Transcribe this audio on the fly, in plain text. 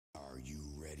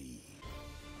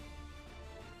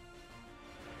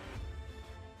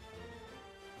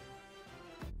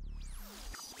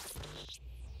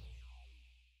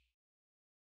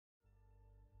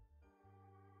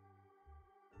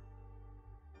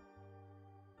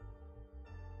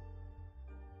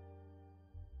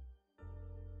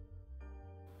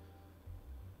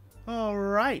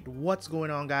Alright, what's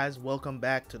going on, guys? Welcome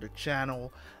back to the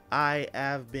channel. I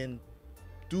have been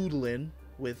doodling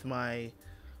with my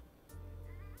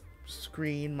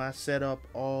screen, my setup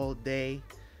all day.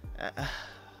 Uh,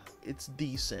 it's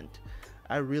decent.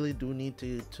 I really do need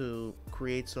to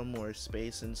create some more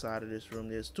space inside of this room.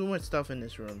 There's too much stuff in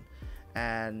this room.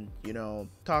 And,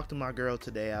 talked to my girl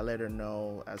today. I let her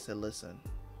know. I said, listen,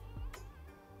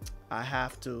 I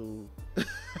have to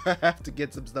I have to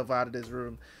get some stuff out of this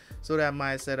room so that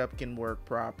my setup can work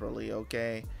properly,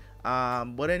 okay?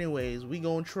 But anyways, we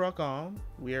going truck on.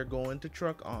 We are going to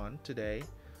truck on today,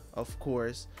 of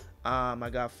course. I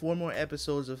got 4 more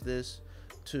episodes of this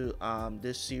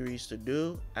this series to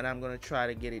do, and I'm gonna try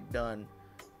to get it done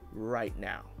right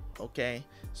now. Okay,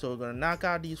 so we're gonna knock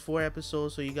out these 4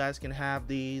 episodes so you guys can have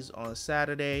these on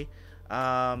Saturday.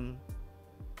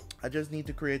 I just need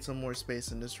to create some more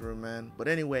space in this room, man. But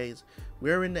anyways,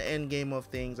 we're in the end game of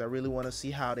things. I really want to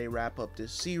see how they wrap up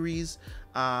this series.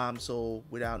 So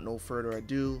without no further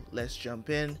ado, let's jump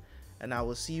in, and I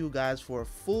will see you guys for a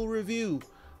full review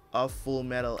of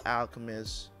Fullmetal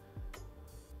Alchemist.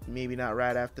 Maybe not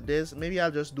right after this. Maybe I'll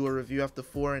just do a review after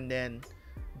 4 and then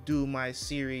do my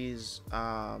series,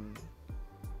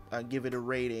 give it a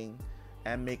rating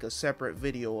and make a separate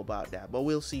video about that. But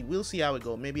we'll see how it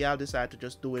goes. Maybe I'll decide to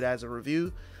just do it as a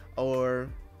review or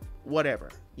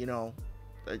whatever,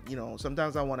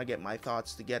 sometimes I want to get my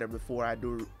thoughts together before I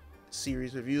do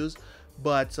series reviews,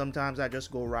 but sometimes I just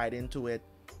go right into it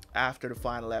after the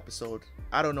final episode.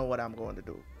 I don't know what I'm going to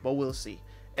do, but we'll see.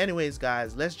 Anyways,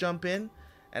 guys, let's jump in,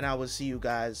 and I will see you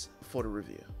guys for the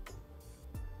review.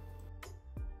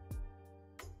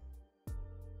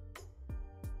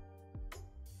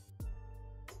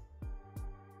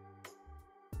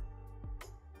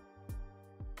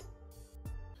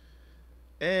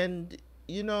 And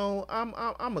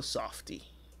I'm a softie.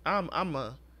 I'm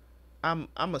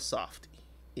a softie.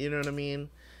 You know what I mean?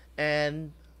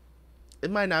 And it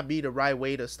might not be the right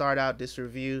way to start out this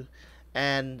review.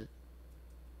 And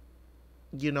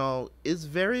it's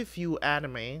very few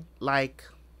anime. Like,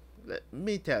 let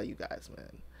me tell you guys,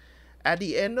 man. At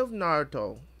the end of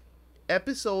Naruto,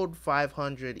 episode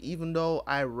 500, even though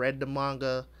I read the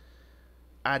manga,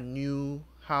 I knew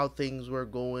how things were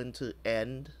going to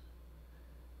end,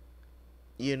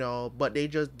 but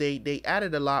they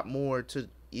added a lot more to,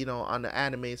 on the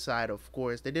anime side. Of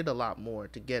course, they did a lot more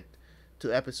to get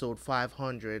to episode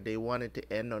 500. They wanted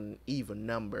to end on an even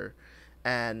number,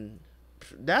 and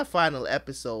that final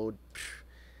episode,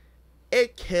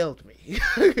 it killed me.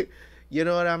 You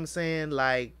know what I'm saying?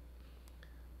 Like,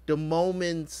 the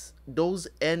moments, those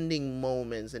ending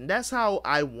moments, and that's how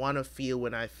I want to feel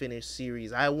when I finish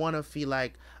series. I want to feel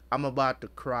like I'm about to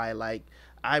cry. Like,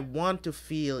 I want to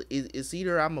feel it's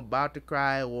either I'm about to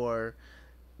cry or,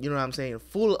 you know what I'm saying,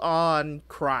 full on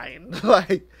crying.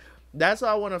 Like, that's how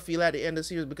I want to feel at the end of the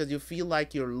series, because you feel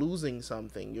like you're losing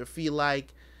something. You feel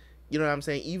like, you know what I'm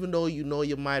saying, even though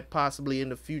you might possibly in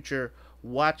the future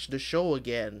watch the show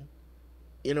again,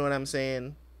 you know what I'm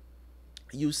saying,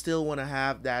 you still want to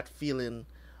have that feeling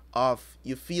of,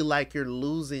 you feel like you're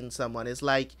losing someone. It's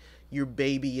like your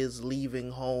baby is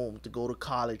leaving home to go to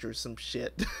college or some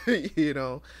shit.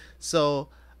 So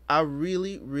I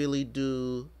really, really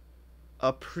do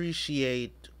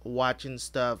appreciate watching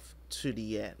stuff to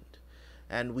the end.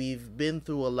 And we've been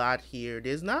through a lot here.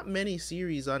 There's not many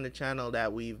series on the channel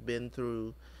that we've been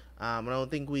through. I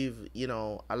don't think we've,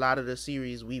 a lot of the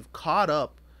series we've caught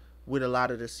up with, a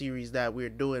lot of the series that we're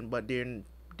doing, but they're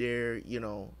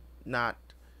not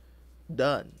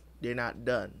done. They're not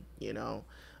done.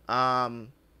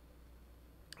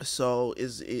 So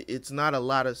it's not a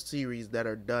lot of series that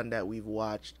are done that we've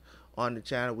watched on the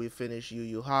channel. We finished Yu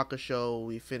Yu Hakusho.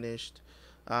 We finished,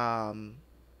 now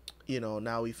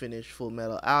we finished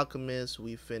Fullmetal Alchemist.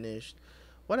 We finished,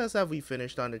 what else have we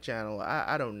finished on the channel?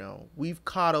 I don't know. We've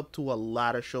caught up to a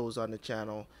lot of shows on the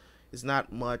channel. It's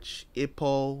not much.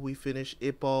 Ippo, we finished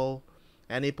Ippo.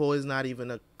 And Ippo is not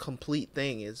even a complete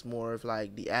thing. It's more of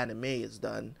like the anime is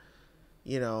done.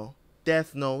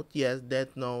 Death Note, yes,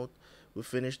 Death Note. We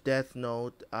finished Death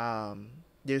Note.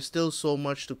 There's still so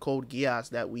much to Code Geass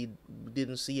that we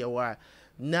didn't see, or are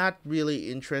not really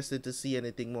interested to see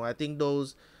anything more. I think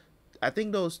those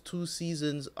 2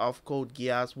 seasons of Code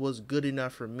Geass was good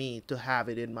enough for me to have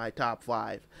it in my top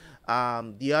 5.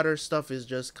 The other stuff is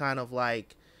just kind of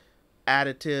like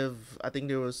additive. I think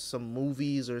there was some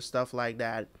movies or stuff like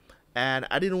that, and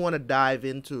I didn't want to dive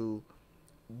into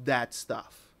that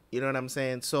stuff. You know what I'm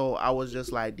saying? So I was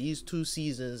just like, these 2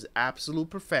 seasons, absolute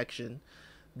perfection.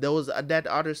 There was that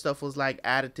other stuff was like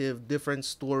additive, different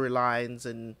storylines,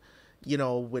 and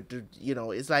with the,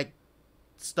 it's like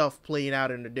stuff playing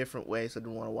out in a different way, so I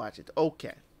didn't want to watch it.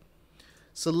 Okay,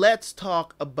 so let's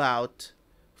talk about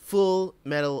Full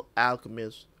Metal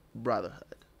Alchemist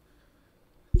Brotherhood.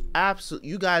 Absolutely,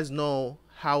 you guys know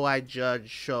how I judge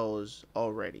shows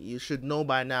already. You should know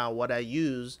by now what I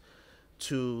use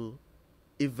to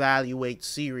evaluate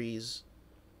series,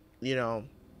 you know.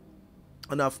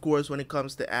 And of course, when it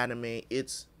comes to anime,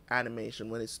 it's animation.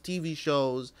 When it's TV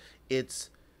shows, it's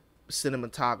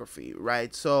cinematography,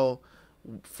 right? So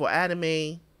for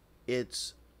anime,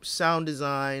 it's sound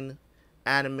design,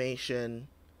 animation,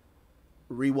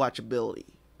 rewatchability,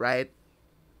 right?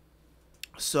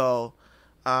 So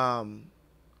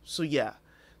yeah,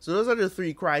 so those are the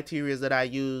three criteria that I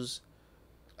use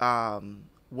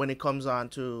when it comes on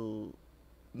to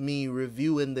me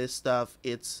reviewing this stuff.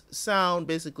 It's sound,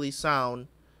 basically sound,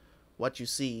 what you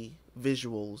see,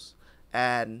 visuals,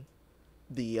 and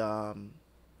the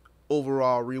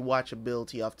overall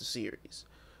rewatchability of the series,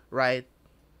 right?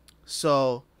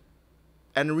 So,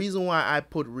 and the reason why I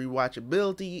put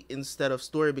rewatchability instead of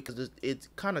story, because it's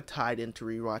kind of tied into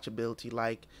rewatchability.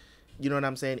 Like, you know what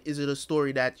I'm saying? Is it a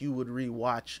story that you would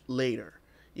rewatch later?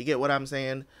 You get what I'm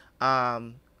saying?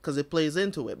 Because it plays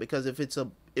into it. Because if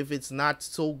it's not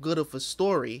so good of a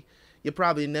story, you're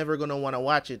probably never gonna want to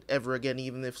watch it ever again,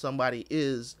 even if somebody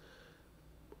is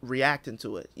reacting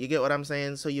to it. You get what I'm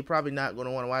saying? So you're probably not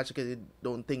gonna want to watch it because you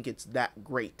don't think it's that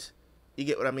great. You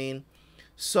get what I mean?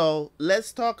 So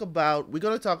let's talk about, we're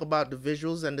going to talk about the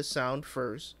visuals and the sound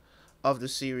first of the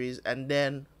series, and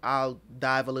then I'll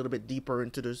dive a little bit deeper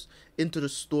into the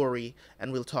story,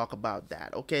 and we'll talk about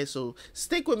that. Okay, so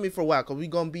stick with me for a while, because we're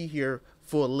going to be here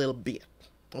for a little bit.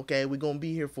 Okay, we're going to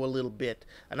be here for a little bit.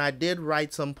 And I did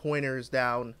write some pointers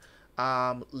down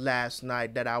last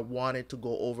night that I wanted to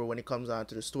go over when it comes on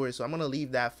to the story, so I'm going to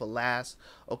leave that for last.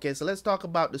 Okay, so let's talk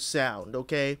about the sound.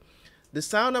 Okay, the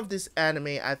sound of this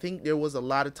anime, I think there was a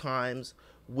lot of times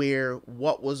where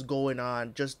what was going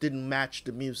on just didn't match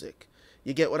the music.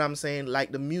 You get what I'm saying?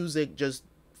 Like, the music just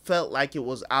felt like it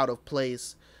was out of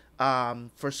place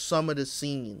for some of the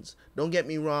scenes. Don't get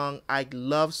me wrong, I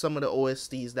love some of the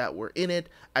OSTs that were in it.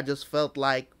 I just felt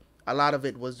like a lot of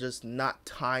it was just not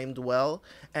timed well.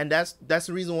 And that's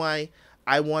the reason why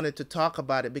I wanted to talk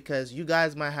about it, because you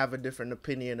guys might have a different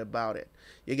opinion about it.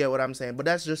 You get what I'm saying? But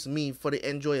that's just me. For the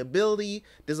enjoyability,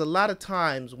 there's a lot of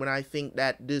times when I think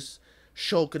that this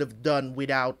show could have done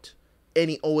without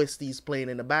any OSTs playing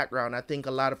in the background. I think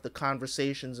a lot of the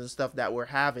conversations and stuff that we're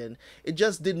having, it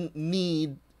just didn't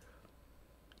need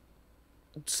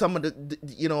some of the,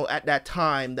 you know, at that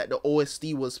time that the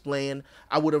OST was playing.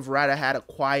 I would have rather had a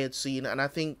quiet scene. And I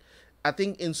think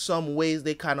in some ways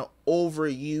they kind of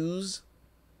overuse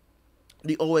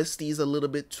the OSTs a little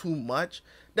bit too much.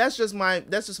 That's just my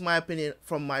opinion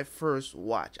from my first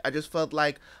watch. I just felt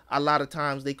like a lot of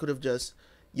times they could have just,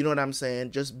 you know what I'm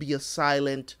saying, just be a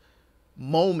silent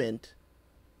moment,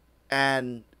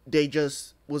 and they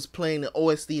just was playing the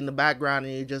OST in the background,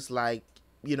 and you're just like,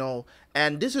 you know.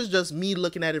 And this is just me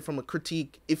looking at it from a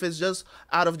critique. If it's just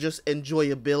out of just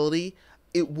enjoyability,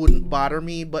 it wouldn't bother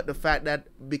me. But the fact that,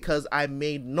 because I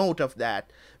made note of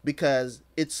that, because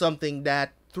it's something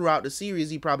that throughout the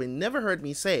series you probably never heard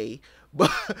me say,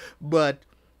 but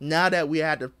now that we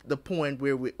had the point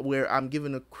where I'm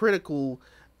giving a critical,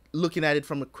 looking at it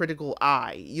from a critical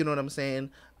eye, you know what I'm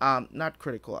saying? Not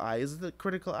critical eye, is it a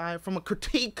critical eye? From a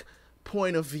critique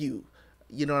point of view,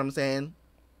 you know what I'm saying?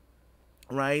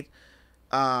 Right?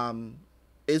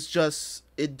 It's just,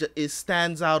 it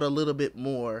stands out a little bit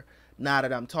more now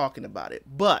that I'm talking about it.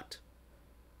 But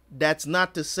that's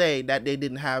not to say that they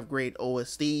didn't have great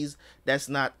OSTs. That's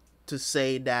not to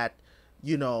say that,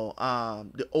 you know,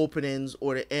 the openings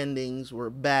or the endings were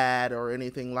bad or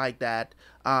anything like that.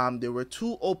 There were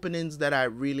two openings that I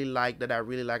really liked,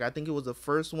 I think it was the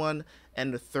first one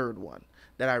and the third one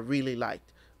that I really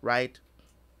liked, right?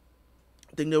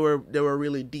 I think they were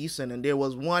really decent, and there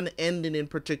was one ending in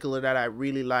particular that I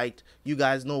really liked. You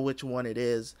guys know which one it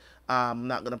is. I'm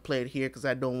not going to play it here because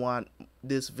I don't want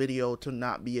this video to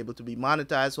not be able to be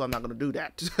monetized, so I'm not going to do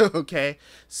that. Okay?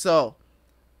 So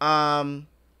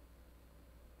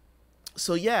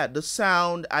yeah, the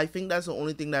sound, I think that's the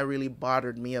only thing that really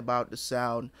bothered me about the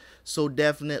sound. So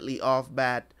definitely off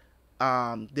bat,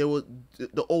 there was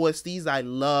the OSTs. I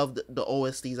loved the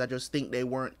OSTs. I just think they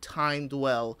weren't timed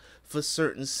well for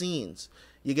certain scenes.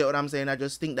 You get what I'm saying? I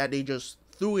just think that they just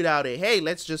threw it out there. Hey,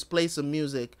 let's just play some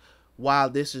music while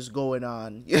this is going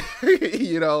on,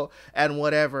 you know, and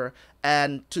whatever.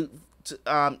 And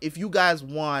if you guys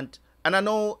want, and I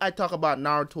know I talk about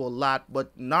Naruto a lot,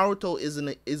 but Naruto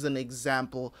is an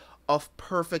example of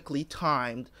perfectly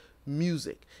timed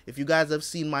music. If you guys have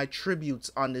seen my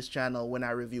tributes on this channel, when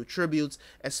I review tributes,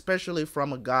 especially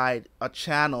from a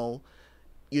channel,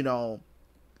 you know,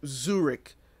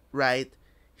 Zurich, right?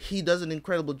 He does an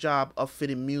incredible job of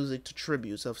fitting music to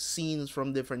tributes, of scenes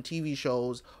from different TV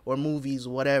shows or movies,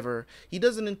 whatever. He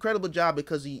does an incredible job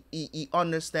because he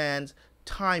understands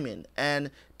timing,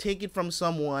 and take it from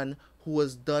someone who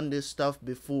has done this stuff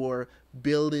before,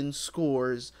 building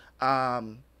scores,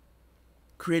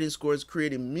 creating scores,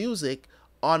 creating music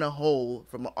on a whole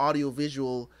from an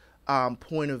audiovisual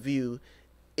point of view.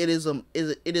 It is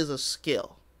a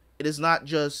skill. It is not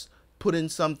just putting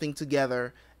something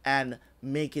together and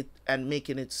making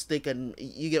it stick, and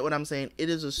you get what I'm saying. It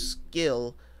is a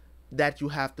skill that you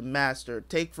have to master.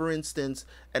 Take for instance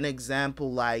an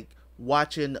example like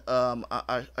watching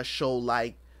a show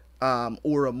like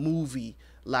or a movie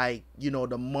like, you know,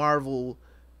 the Marvel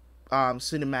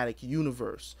cinematic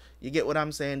universe. You get what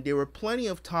I'm saying? There were plenty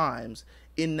of times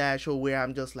in that show where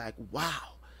I'm just like,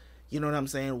 wow, you know what I'm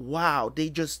saying? Wow, they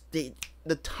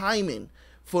the timing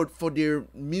for their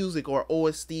music or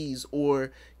OSTs,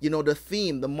 or, you know, the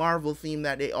theme, the Marvel theme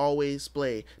that they always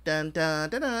play, dun dun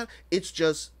dun dun, it's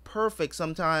just perfect.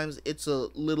 Sometimes it's a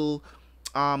little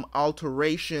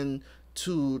alteration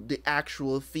to the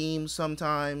actual theme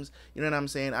sometimes, you know what I'm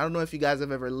saying? I don't know if you guys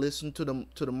have ever listened to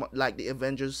the like the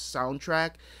Avengers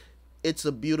soundtrack. It's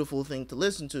a beautiful thing to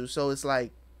listen to. So it's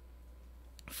like,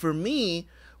 for me,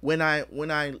 when I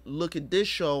look at this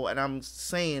show and I'm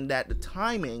saying that the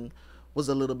timing was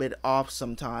a little bit off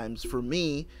sometimes, for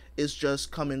me, it's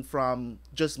just coming from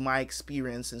just my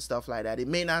experience and stuff like that. It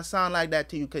may not sound like that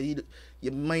to you because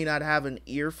you may not have an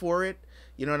ear for it.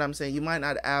 You know what I'm saying? You might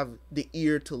not have the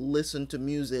ear to listen to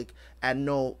music and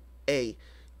know, hey,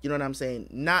 you know what I'm saying?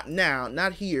 Not now,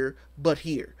 not here, but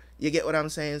here. You get what I'm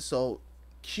saying? So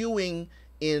cueing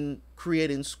in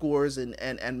creating scores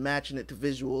and matching it to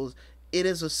visuals, it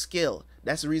is a skill.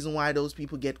 That's the reason why those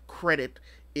people get credit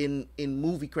in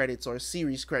movie credits or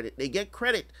series credit. They get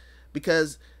credit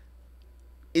because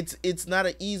it's not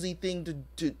an easy thing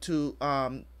to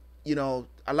you know,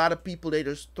 a lot of people, they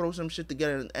just throw some shit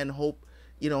together and hope,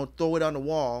 you know, throw it on the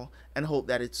wall and hope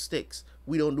that it sticks.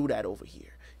 We don't do that over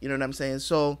here. You know what I'm saying?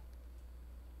 So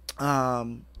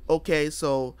okay,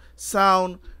 so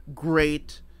sound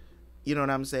great. You know what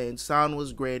I'm saying? Sound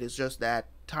was great. It's just that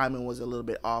timing was a little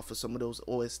bit off for some of those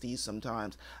OSTs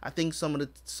sometimes. I think some of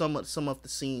the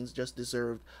scenes just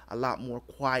deserved a lot more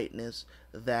quietness,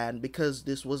 than, because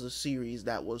this was a series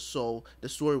that was the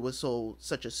story was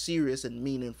such a serious and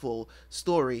meaningful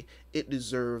story, it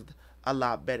deserved a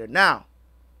lot better. Now,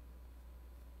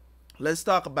 let's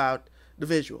talk about the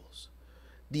visuals.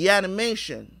 The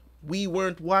animation, we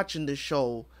weren't watching the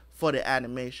show for the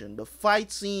animation. The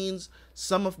fight scenes,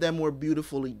 some of them were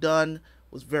beautifully done,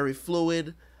 was very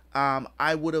fluid.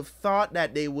 I would have thought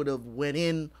that they would have went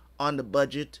in on the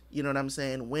budget, you know what I'm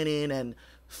saying, went in and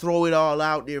throw it all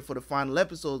out there for the final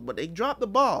episodes, but they dropped the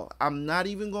ball. I'm not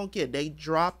even gonna kid. They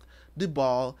dropped the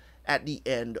ball at the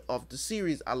end of the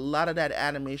series. A lot of that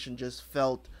animation just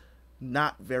felt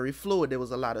not very fluid. There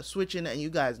was a lot of switching, and you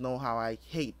guys know how I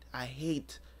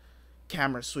hate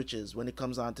camera switches when it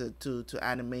comes on to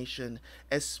animation,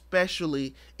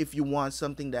 especially if you want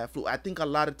something that fluid. I think a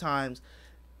lot of times,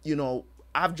 you know,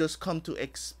 I've just come to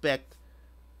expect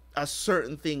a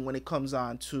certain thing when it comes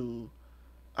on to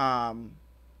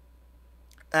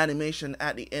animation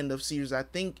at the end of series. I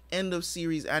think end of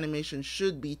series animation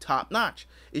should be top notch.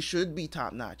 It should be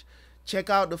top notch. Check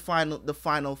out the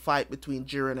final fight between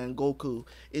Jiren and Goku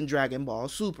in Dragon Ball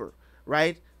Super,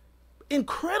 right?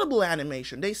 Incredible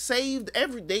animation. They saved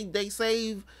they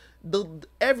saved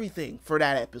everything for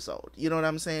that episode. You know what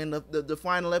I'm saying? The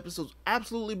final episode's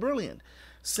absolutely brilliant.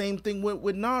 Same thing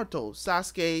with Naruto.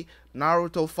 Sasuke,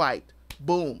 Naruto fight.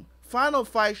 Boom. Final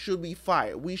fight should be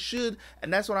fire. We should,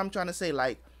 and that's what I'm trying to say.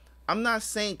 Like, I'm not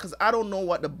saying, because I don't know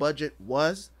what the budget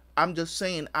was. I'm just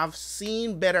saying I've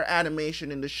seen better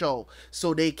animation in the show,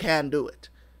 so they can do it.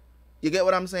 You get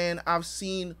what I'm saying? I've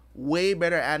seen way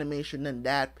better animation than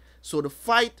that. So the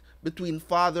fight between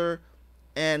Father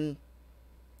and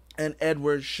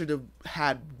Edward should have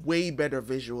had way better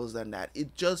visuals than that.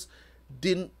 It just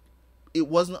didn't. It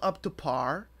wasn't up to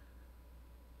par.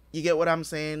 You get what I'm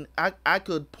saying? I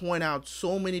could point out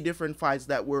so many different fights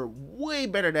that were way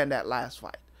better than that last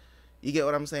fight. You get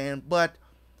what I'm saying? But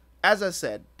as I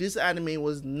said, this anime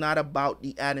was not about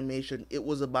the animation. It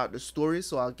was about the story,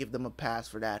 so I'll give them a pass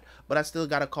for that. But I still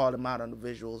got to call them out on the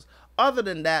visuals. Other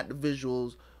than that, the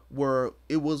visuals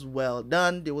it was well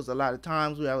done. There was a lot of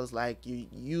times where I was like, you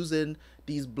using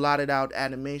these blotted out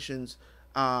animations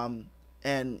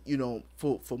and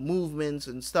for movements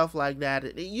and stuff like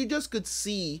that. You just could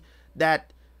see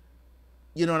that,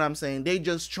 you know what I'm saying, they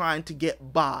just trying to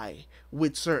get by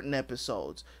with certain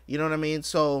episodes, you know what I mean?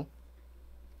 So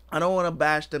I don't want to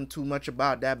bash them too much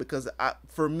about that, because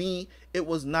for me, it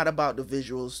was not about the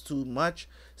visuals too much.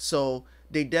 So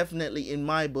they definitely, in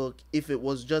my book, if it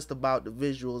was just about the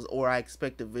visuals, or I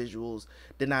expected visuals,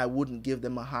 then I wouldn't give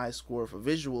them a high score for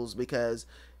visuals, because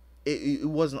it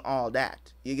wasn't all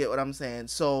that. You get what I'm saying?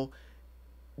 So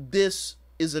this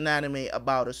is an anime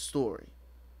about a story.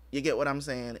 You get what I'm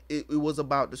saying? It was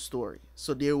about the story.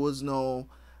 So there was no,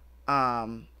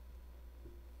 I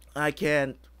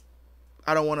can't,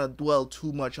 I don't want to dwell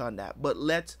too much on that, but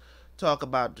let's talk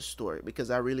about the story, because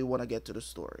I really want to get to the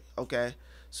story. Okay,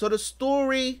 so the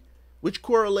story, which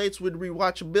correlates with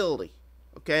rewatchability.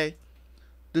 Okay,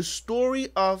 the story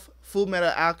of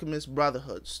Fullmetal Alchemist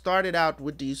Brotherhood started out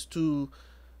with these two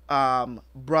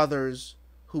brothers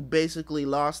who basically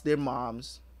lost their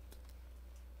moms.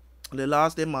 They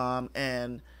lost their mom,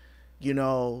 and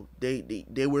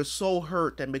they were so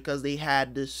hurt, and because they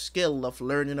had this skill of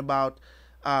learning about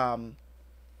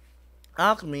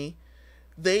alchemy,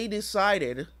 they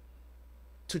decided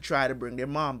to try to bring their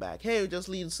mom back. Hey, just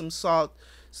leave some salt,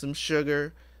 some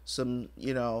sugar, some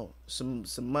some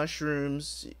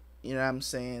mushrooms, you know what I'm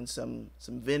saying, some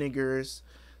vinegars,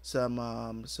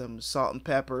 some salt and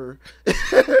pepper,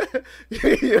 you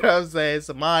know what I'm saying,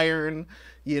 some iron,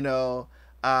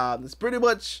 it's pretty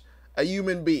much a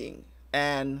human being.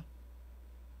 And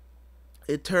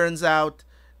it turns out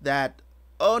that,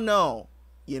 oh no,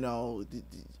 the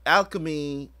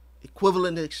alchemy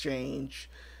equivalent exchange,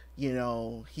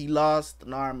 he lost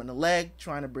an arm and a leg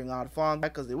trying to bring out Fawn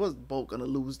back, because they was both gonna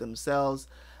lose themselves.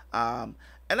 And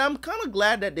I'm kind of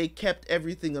glad that they kept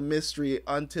everything a mystery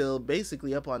until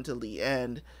basically up until the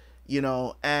end,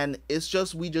 and it's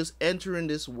just, we just enter in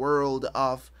this world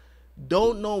of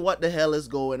don't know what the hell is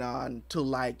going on, to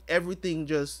like everything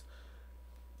just,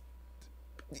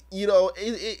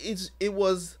 it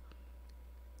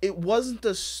wasn't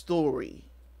a story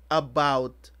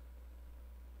about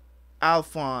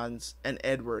Alphonse and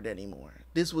Edward anymore.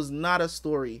 This was not a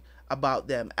story about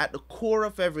them. At the core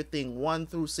of everything, 1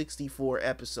 through 64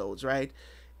 episodes, right?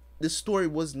 The story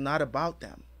was not about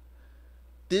them.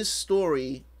 This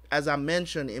story, as I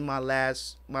mentioned in my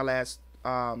last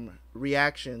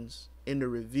reactions in the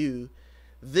review,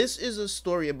 this is a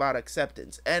story about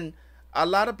acceptance. And a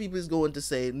lot of people is going to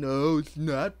say, no, it's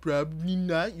not, probably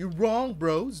not. You're wrong,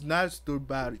 bro. It's not a story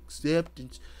about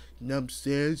acceptance. You know what I'm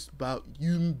saying? It's about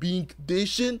human being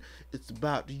condition. It's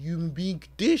about the human being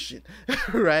condition,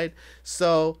 right?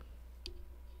 So,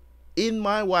 in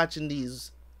my watching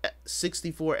these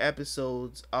 64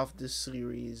 episodes of this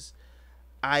series,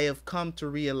 I have come to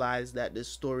realize that this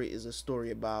story is a story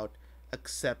about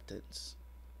acceptance.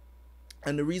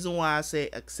 And the reason why I say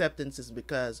acceptance is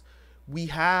because we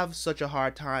have such a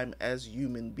hard time as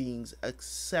human beings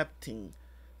accepting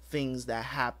things that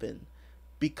happen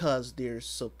because they're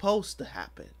supposed to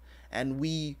happen. And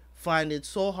we find it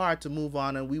so hard to move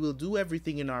on, and we will do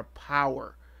everything in our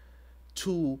power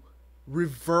to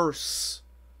reverse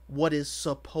what is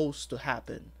supposed to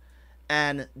happen.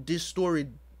 And this story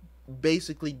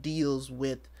basically deals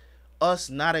with us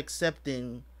not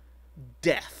accepting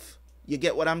death. You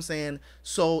get what I'm saying?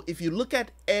 So if you look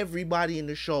at everybody in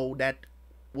the show that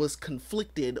was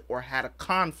conflicted or had a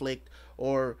conflict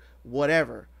or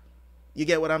whatever, you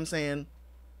get what I'm saying?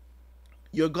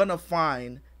 You're gonna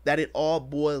find that it all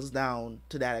boils down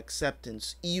to that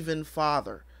acceptance. Even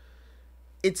Father,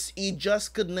 he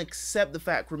just couldn't accept the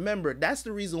fact. Remember, that's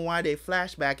the reason why they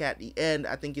flash back at the end.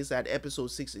 I think it's at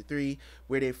episode 63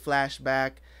 where they flash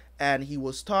back and he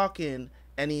was talking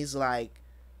and he's like,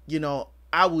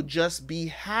 I would just be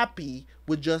happy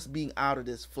with just being out of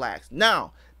this flax.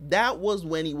 Now, that was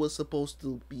when he was supposed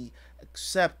to be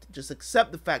just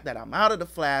accept the fact that I'm out of the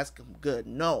flask, I'm good.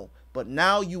 No, but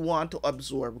now you want to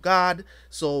absorb God,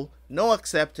 so no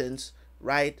acceptance,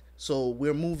 right? So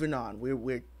we're moving on.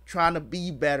 We're trying to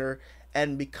be better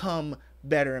and become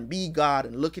better and be God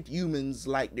and look at humans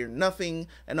like they're nothing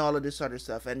and all of this other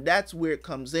stuff. And that's where it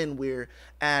comes in.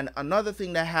 And another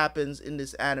thing that happens in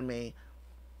this anime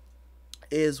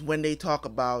is when they talk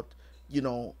about,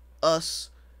 us,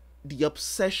 the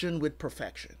obsession with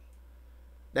perfection.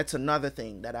 That's another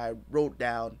thing that I wrote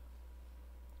down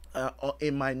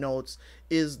in my notes,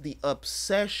 is the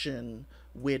obsession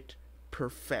with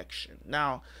perfection.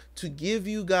 Now, to give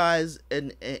you guys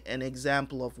an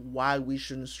example of why we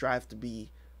shouldn't strive to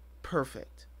be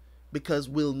perfect, because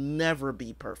we'll never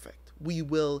be perfect. We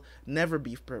will never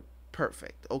be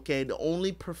perfect. Okay, the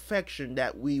only perfection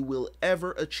that we will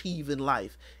ever achieve in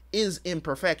life is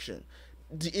imperfection.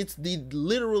 It's the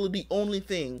literally the only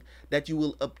thing that you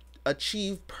will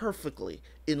achieve perfectly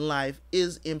in life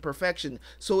is imperfection.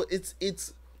 So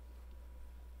it's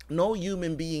no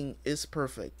human being is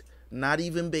perfect, not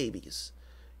even babies.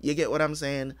 You get what I'm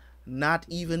saying? Not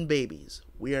even babies.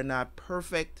 We are not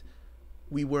perfect.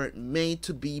 We weren't made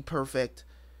to be perfect.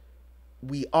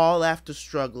 We all have to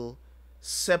struggle.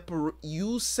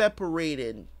 You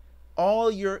separating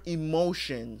all your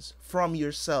emotions from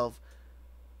yourself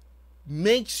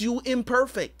makes you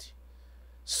imperfect.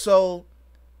 So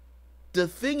the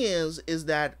thing is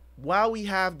that while we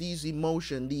have these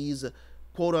emotions, these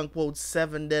quote unquote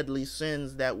seven deadly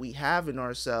sins that we have in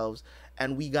ourselves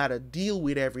and we got to deal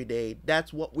with every day,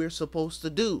 that's what we're supposed to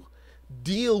do.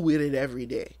 Deal with it every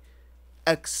day.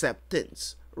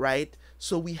 Acceptance, right?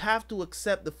 So we have to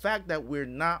accept the fact that we're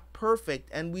not perfect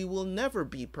and we will never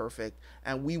be perfect,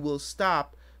 and we will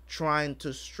stop trying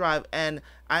to strive. And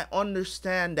I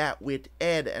understand that with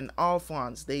Ed and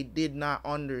Alphonse, they did not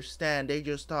understand. They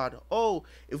just thought, oh,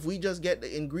 if we just get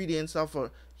the ingredients of a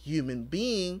human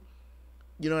being,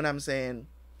 you know what I'm saying,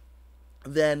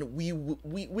 then we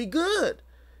good.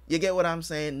 You get what I'm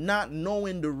saying? Not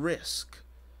knowing the risk,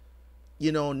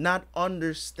 not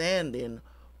understanding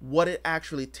what it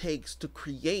actually takes to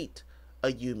create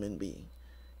a human being.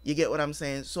 You get what I'm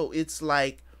saying? So it's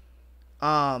like,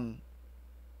 at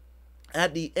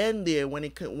the end there, when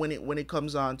it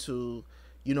comes on to,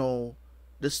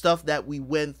 the stuff that we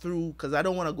went through, because I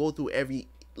don't want to go through every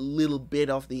little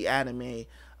bit of the anime.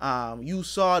 You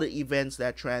saw the events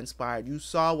that transpired. You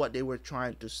saw what they were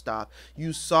trying to stop.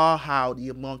 You saw how the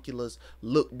homunculus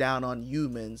looked down on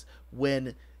humans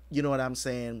when, you know what I'm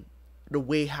saying, the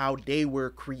way how they were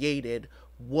created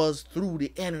was through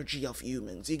the energy of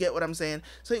humans. You get what I'm saying?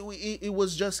 So it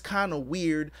was just kind of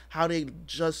weird how they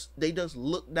just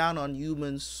look down on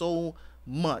humans so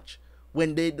much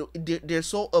when they're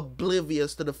so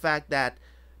oblivious to the fact that,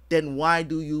 then why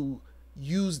do you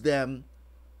use them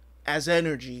as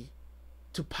energy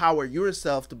to power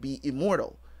yourself to be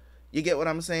immortal? You get what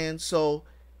I'm saying? So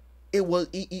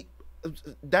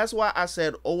that's why I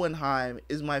said Owenheim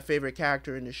is my favorite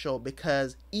character in the show,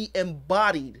 because he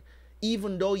embodied,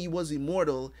 even though he was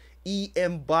immortal, he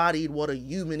embodied what a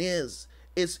human is.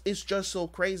 It's just so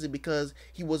crazy, because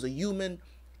he was a human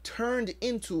turned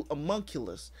into a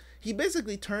homunculus. He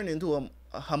basically turned into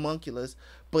a homunculus,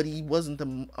 but he wasn't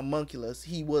a homunculus.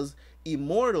 He was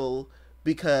immortal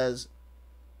because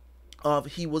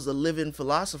he was a living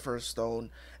philosopher's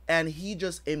stone, and he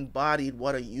just embodied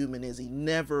what a human is. He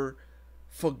never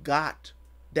forgot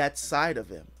that side of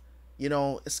him.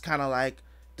 It's kind of like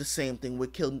the same thing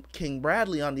with King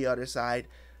Bradley on the other side,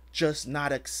 just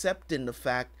not accepting the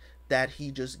fact that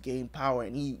he just gained power,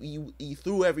 and he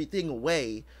threw everything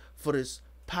away for this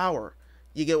power.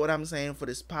 You get what I'm saying? For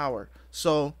this power.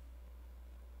 So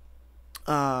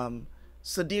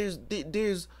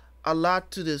there's a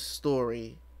lot to this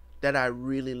story that I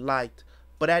really liked,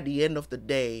 but at the end of the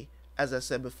day, as I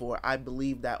said before, I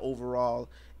believe that overall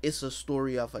it's a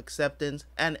story of acceptance,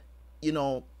 and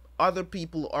other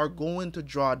people are going to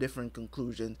draw different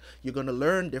conclusions. You're going to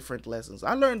learn different lessons.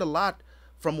 I learned a lot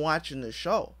from watching the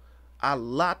show. A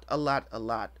lot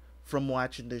from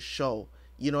watching this show.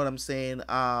 You know what I'm saying?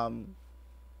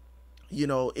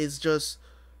 It's just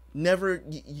never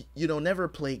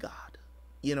play God.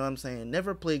 You know what I'm saying?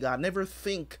 Never play God. Never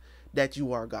think that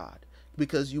you are God,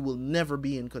 because you will never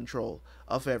be in control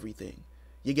of everything.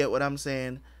 You get what I'm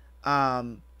saying?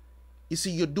 You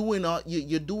see, you're doing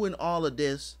all of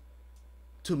this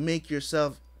to make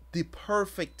yourself the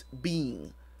perfect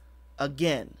being.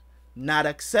 Again, not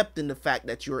accepting the fact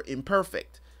that you're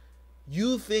imperfect.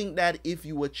 You think that if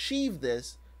you achieve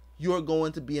this, you're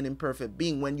going to be an imperfect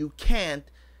being, when you can't.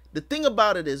 The thing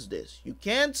about it is this: you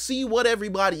can't see what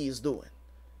everybody is doing.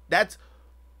 That's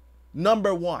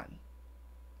number one.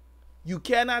 You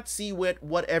cannot see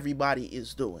what everybody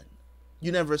is doing.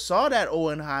 You never saw that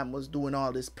Owenheim was doing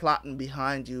all this plotting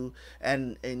behind you,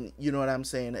 and you know what I'm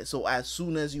saying? So as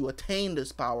soon as you attain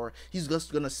this power, he's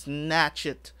just gonna snatch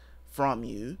it from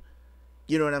you.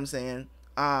 You know what I'm saying?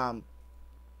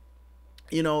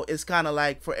 It's kind of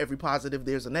like, for every positive,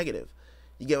 there's a negative.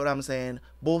 You get what I'm saying?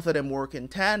 Both of them work in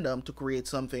tandem to create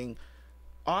something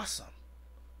awesome.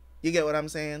 You get what I'm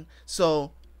saying?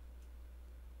 So,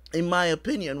 in my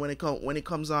opinion, when it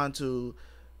comes on to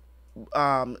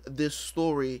this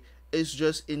story, it's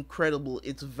just incredible.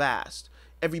 It's vast.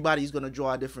 Everybody's gonna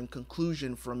draw a different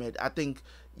conclusion from it. I think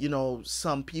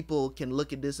some people can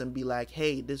look at this and be like,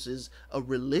 hey, this is a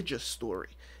religious story,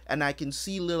 and I can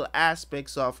see little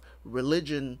aspects of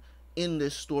religion in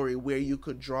this story where you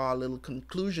could draw little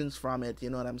conclusions from it, you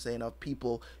know what I'm saying, of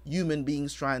people, human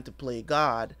beings trying to play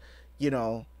God, you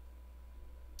know,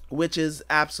 which is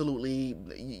absolutely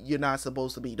you're not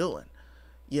supposed to be doing.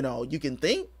 You know, you can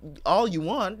think all you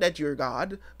want that you're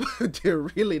God, but you're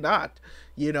really not.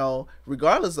 You know,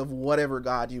 regardless of whatever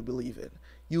God you believe in,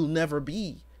 you'll never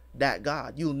be that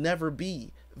God. You'll never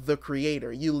be the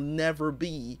creator. You'll never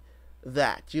be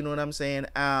that. You know what I'm saying?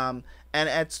 And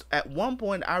at one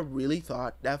point, I really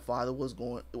thought that father was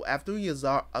going, after he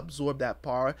absorbed that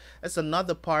power. That's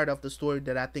another part of the story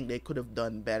that I think they could have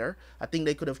done better. I think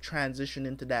they could have transitioned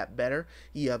into that better.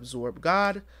 He absorbed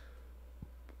God,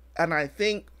 and I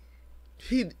think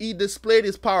he displayed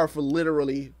his power for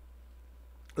literally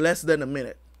less than a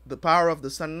minute. The power of the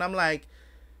sun, and I'm like,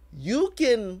 you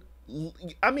can.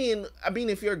 I mean,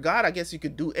 if you're God, I guess you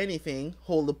could do anything.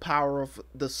 Hold the power of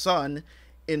the sun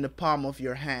in the palm of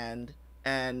your hand,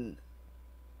 and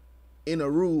in a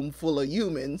room full of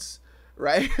humans,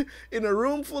 right? In a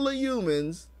room full of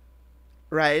humans,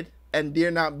 right? And they're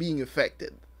not being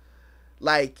affected.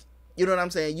 Like, you know what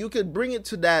I'm saying? You could bring it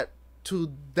to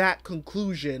that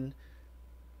conclusion,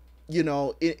 you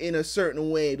know, in a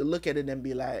certain way, to look at it and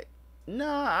be like,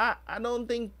 nah, I don't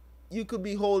think you could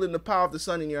be holding the power of the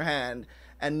sun in your hand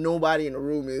and nobody in the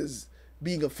room is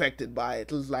being affected by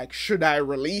it. It's like, should I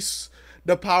release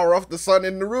the power of the sun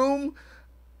in the room?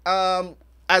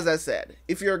 As I said,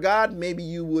 if you're God, maybe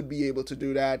you would be able to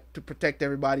do that to protect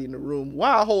everybody in the room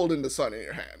while holding the sun in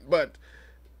your hand. But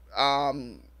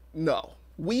no,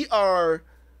 we are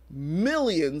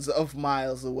millions of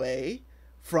miles away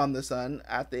from the sun,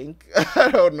 I think.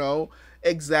 I don't know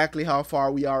exactly how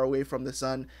far we are away from the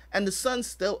sun, and the sun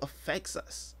still affects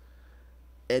us,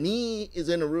 and he is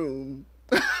in a room.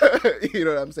 You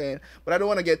know what I'm saying? But I don't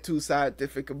want to get too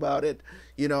scientific about it,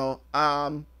 you know.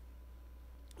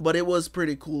 But it was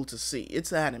pretty cool to see.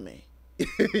 It's anime.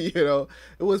 You know,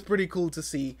 it was pretty cool to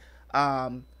see.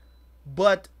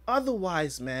 But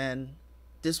otherwise, man,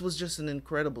 this was just an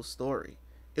incredible story.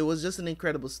 It was just an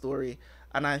incredible story.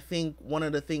 And I think one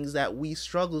of the things that we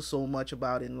struggle so much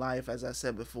about in life, as I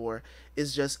said before,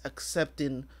 is just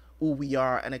accepting who we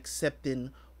are and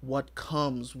accepting what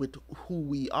comes with who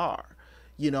we are.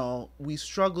 You know, we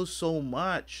struggle so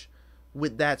much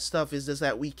with that stuff. Is just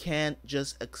that we can't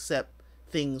just accept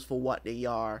things for what they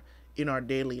are in our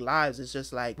daily lives. It's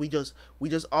just like we just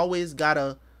always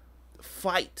gotta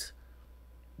fight,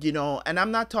 you know. And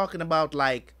I'm not talking about,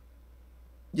 like,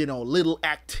 you know, little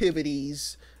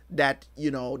activities that, you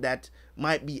know, that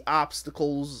might be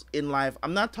obstacles in life.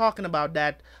 I'm not talking about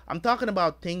that. I'm talking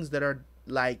about things that are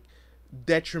like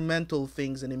detrimental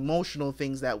things and emotional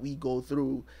things that we go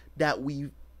through, that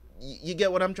you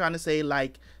get what I'm trying to say?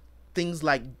 Like things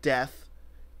like death,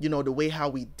 you know, the way how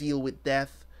we deal with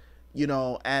death, you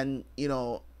know. And, you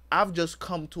know, I've just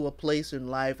come to a place in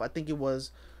life, I think it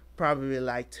was probably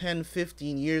like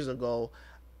 10-15 years ago,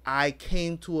 I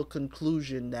came to a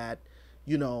conclusion that,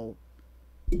 you know,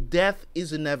 death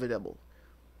is inevitable.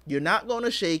 You're not going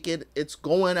to shake it. It's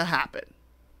going to happen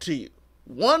to you.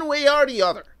 One way or the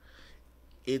other.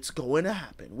 It's going to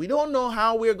happen. We don't know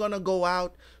how we're going to go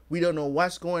out. We don't know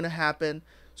what's going to happen.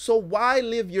 So why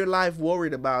live your life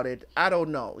worried about it? I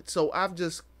don't know. So I've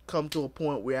just come to a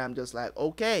point where I'm just like,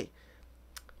 okay,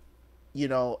 you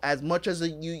know, as much as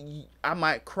I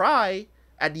might cry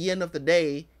at the end of the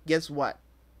day, guess what?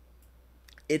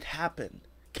 It happened.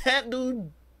 Can't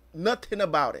do nothing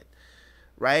about it,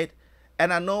 right?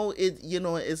 And I know it, you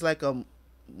know, it's like a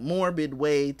morbid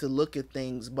way to look at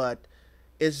things, but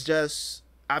it's just,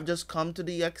 I've just come to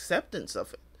the acceptance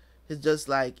of it. It's just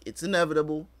like, it's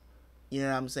inevitable. You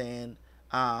know what I'm saying?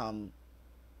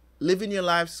 Living your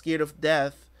life scared of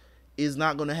death is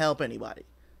not going to help anybody.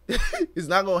 It's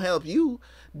not going to help you,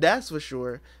 that's for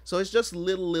sure. So it's just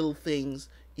little things,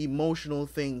 emotional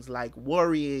things like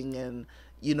worrying, and,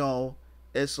 you know,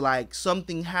 it's like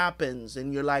something happens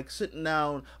and you're like sitting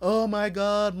down, oh my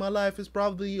God, my life is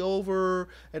probably over.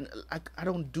 And I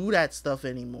don't do that stuff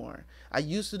anymore. I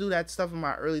used to do that stuff in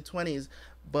my early 20s,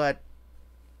 but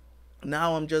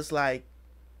now I'm just like,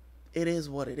 it is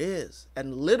what it is.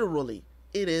 And literally,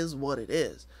 it is what it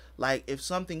is. Like, if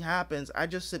something happens, I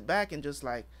just sit back and just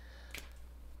like,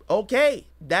 okay,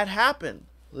 that happened.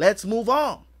 Let's move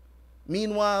on.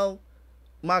 Meanwhile,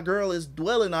 my girl is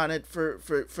dwelling on it for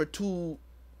 2-3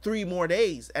 more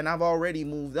days, and I've already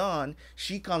moved on.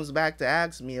 She comes back to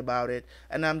ask me about it,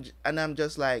 and I'm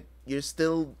just like, you're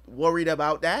still worried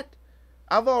about that?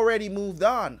 I've already moved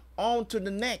on to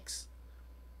the next.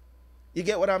 You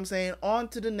get what I'm saying? On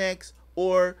to the next.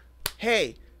 Or,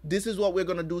 hey, this is what we're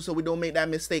gonna do so we don't make that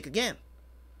mistake again.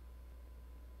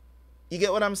 You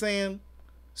get what I'm saying?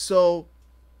 So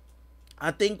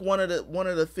I think one of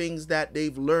the things that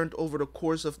they've learned over the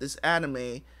course of this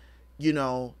anime, you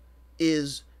know,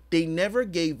 is they never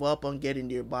gave up on getting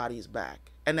their bodies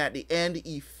back. And at the end,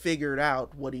 he figured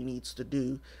out what he needs to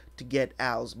do to get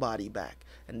Al's body back.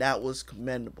 And that was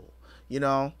commendable, you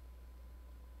know?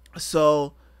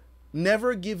 So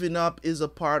never giving up is a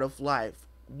part of life.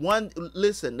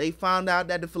 Listen, they found out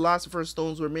that the Philosopher's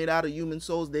Stones were made out of human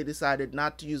souls. They decided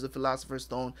not to use the Philosopher's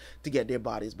Stone to get their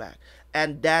bodies back.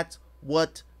 And that's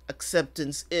what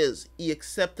acceptance is. He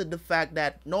accepted the fact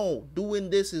that, no, doing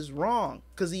this is wrong,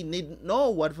 because he didn't know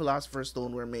what Philosopher's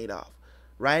Stone were made of,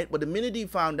 right? But the minute he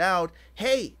found out,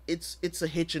 hey, it's a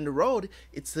hitch in the road,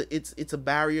 it's a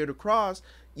barrier to cross,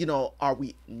 you know, are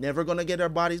we never gonna get our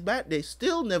bodies back? They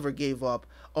still never gave up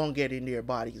on getting their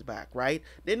bodies back, right?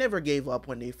 They never gave up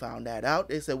when they found that out.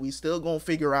 They said, we still gonna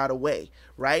figure out a way,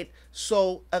 right?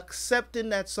 So accepting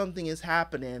that something is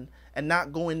happening and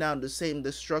not going down the same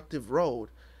destructive road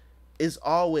is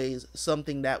always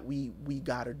something that we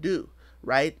gotta do,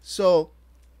 right? So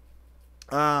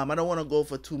I don't want to go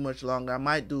for too much longer. I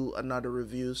might do another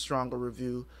review, stronger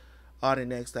review on the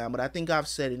next time, but I think I've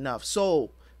said enough.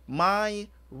 So my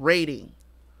rating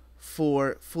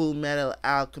for Fullmetal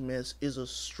Alchemist is a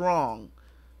strong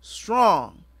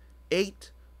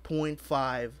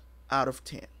 8.5 out of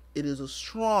 10. It is a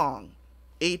strong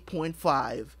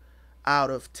 8.5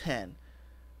 out of 10.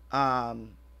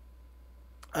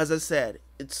 As I said,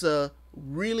 it's a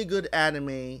really good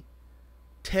anime,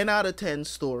 10 out of 10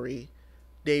 story.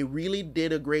 They really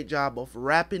did a great job of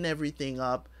wrapping everything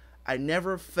up. I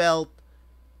never felt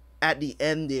at the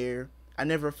end there, I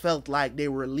never felt like they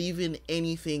were leaving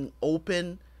anything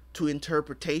open to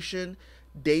interpretation.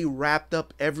 They wrapped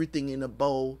up everything in a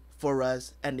bow for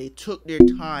us, and they took their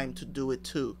time to do it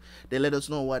too. They let us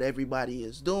know what everybody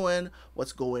is doing,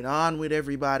 what's going on with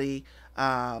everybody.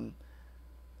 We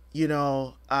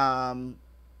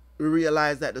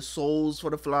realize that the souls for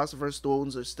the Philosopher's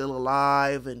Stones are still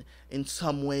alive, and in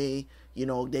some way, you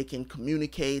know, they can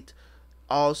communicate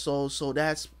also. So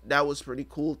that was pretty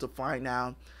cool to find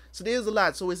out. So there's a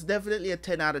lot. So it's definitely a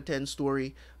 10 out of 10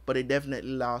 story, but it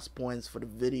definitely lost points for the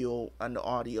video and the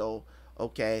audio.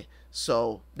 Okay,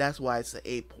 so that's why it's an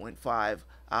 8.5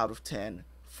 out of 10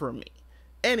 for me.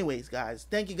 Anyways, guys,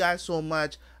 thank you guys so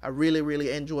much. I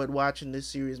really enjoyed watching this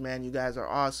series, man. You guys are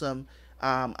awesome.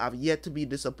 I've yet to be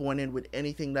disappointed with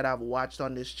anything that I've watched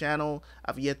on this channel.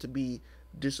 I've yet to be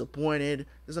disappointed.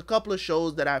 There's a couple of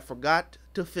shows that I forgot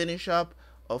to finish up,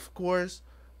 of course,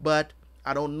 but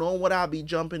I don't know what I'll be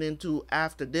jumping into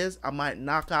after this. I might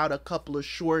knock out a couple of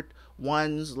short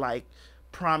ones like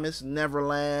Promised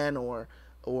Neverland or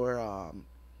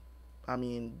I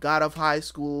mean, God of High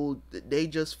School. They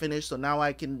just finished, so now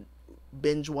I can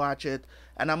binge watch it.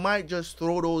 And I might just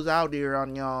throw those out there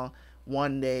on y'all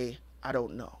one day. I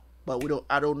don't know. But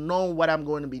I don't know what I'm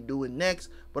going to be doing next.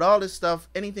 But all this stuff,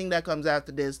 anything that comes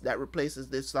after this that replaces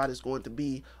this slot is going to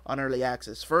be on early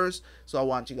access first. So I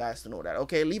want you guys to know that.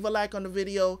 Okay, leave a like on the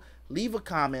video. Leave a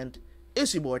comment.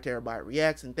 It's your boy Terabyte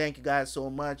Reacts. And thank you guys so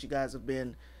much. You guys have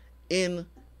been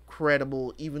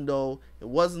incredible. Even though it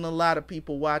wasn't a lot of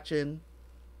people watching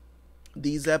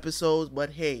these episodes.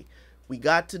 But hey, we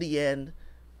got to the end.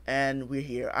 And we're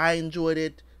here. I enjoyed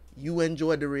it. You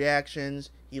enjoyed the reactions.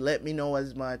 You let me know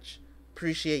as much.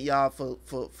 Appreciate y'all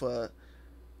for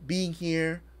being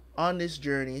here on this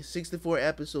journey. 64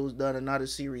 episodes done, another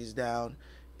series down.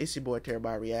 It's your boy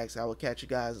Terabyte Reacts. I will catch you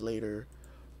guys later.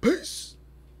 Peace.